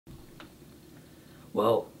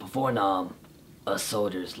Well, before Nam, us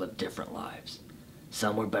soldiers lived different lives.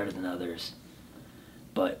 Some were better than others.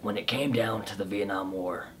 But when it came down to the Vietnam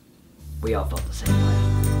War, we all felt the same way.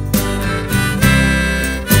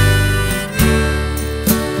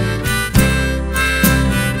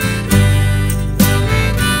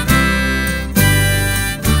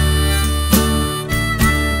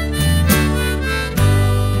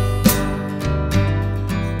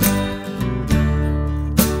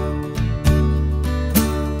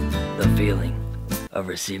 The feeling of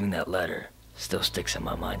receiving that letter still sticks in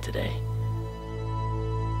my mind today.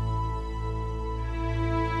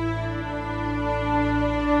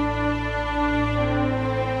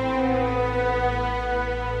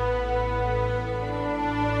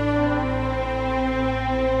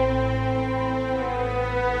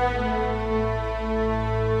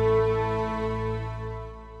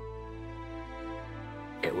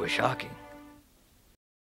 It was shocking.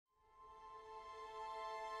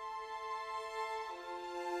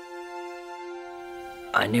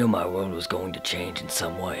 I knew my world was going to change in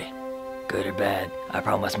some way. Good or bad, I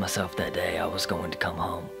promised myself that day I was going to come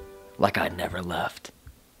home, like I'd never left.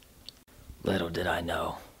 Little did I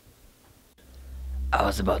know, I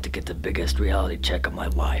was about to get the biggest reality check of my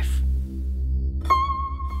life.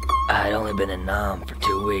 I had only been in Nam for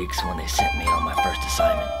 2 weeks when they sent me on my first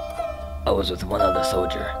assignment. I was with one other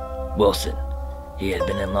soldier, Wilson. He had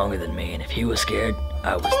been in longer than me, and if he was scared,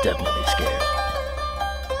 I was definitely scared.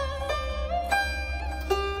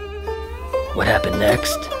 What happened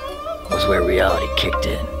next was where reality kicked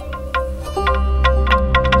in.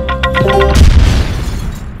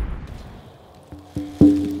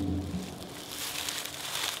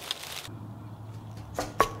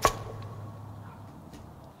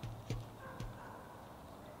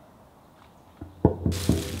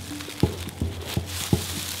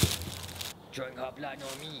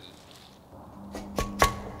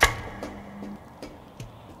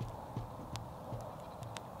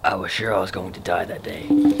 I was sure I was going to die that day,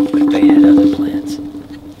 but fate had other plans.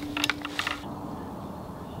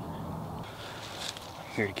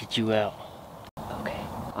 I'm here to get you out. Okay.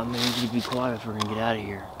 I'm gonna need you to be quiet if we're gonna get out of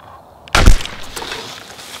here.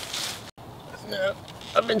 No,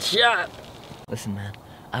 I've been shot. Listen, man,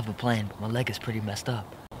 I have a plan, but my leg is pretty messed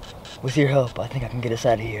up. With your help, I think I can get us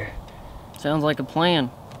out of here. Sounds like a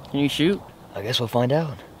plan. Can you shoot? I guess we'll find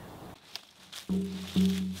out.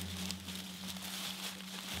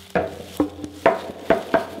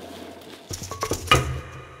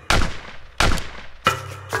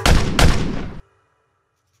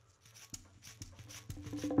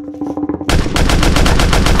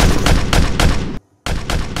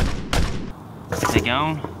 They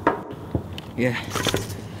gone? Yeah,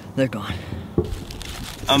 they're gone.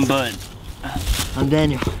 I'm Bud. I'm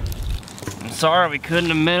Daniel. I'm sorry we couldn't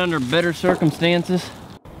have met under better circumstances.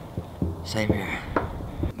 Same here.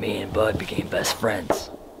 Me and Bud became best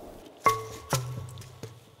friends.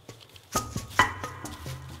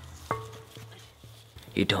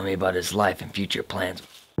 He told me about his life and future plans.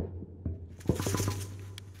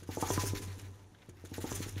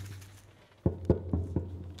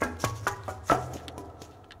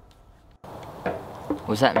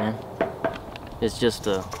 What's that, man? It's just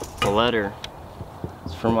a letter.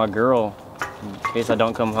 It's from my girl, in case I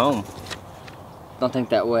don't come home. Don't think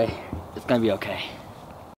that way. It's gonna be okay.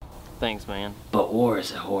 Thanks, man. But war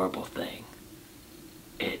is a horrible thing.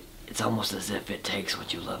 It's almost as if it takes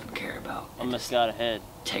what you love and care about. I'm a scout ahead.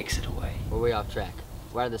 Takes it away. We're way off track.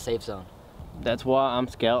 We're out of the safe zone. That's why I'm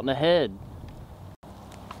scouting ahead.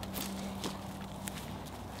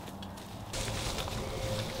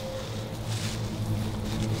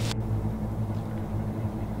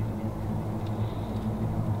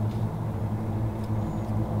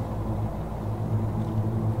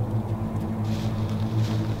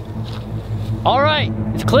 All right,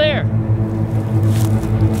 it's clear.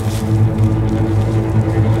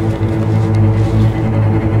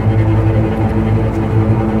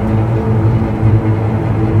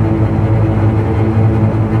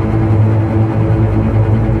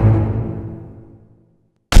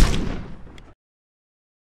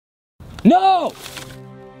 No!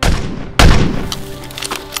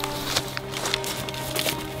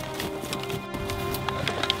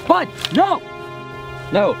 Bud, no!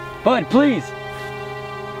 No, Bud, please!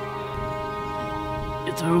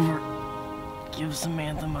 It's over. Give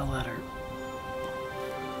Samantha my letter.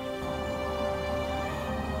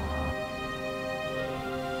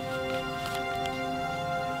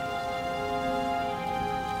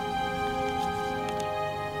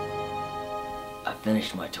 I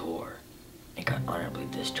finished my tour and got honorably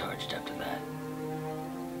discharged after that.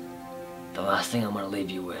 The last thing I'm gonna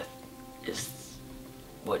leave you with is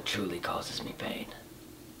what truly causes me pain.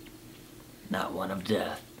 Not one of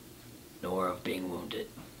death, nor of being wounded,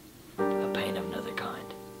 a pain of another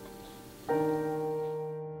kind.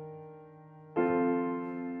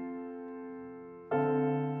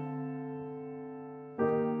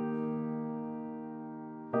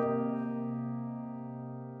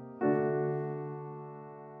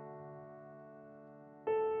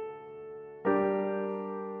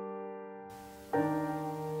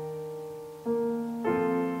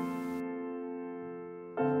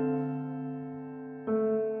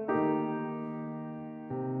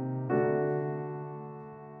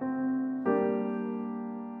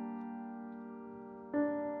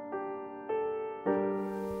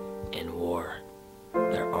 In war,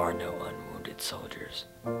 there are no unwounded soldiers.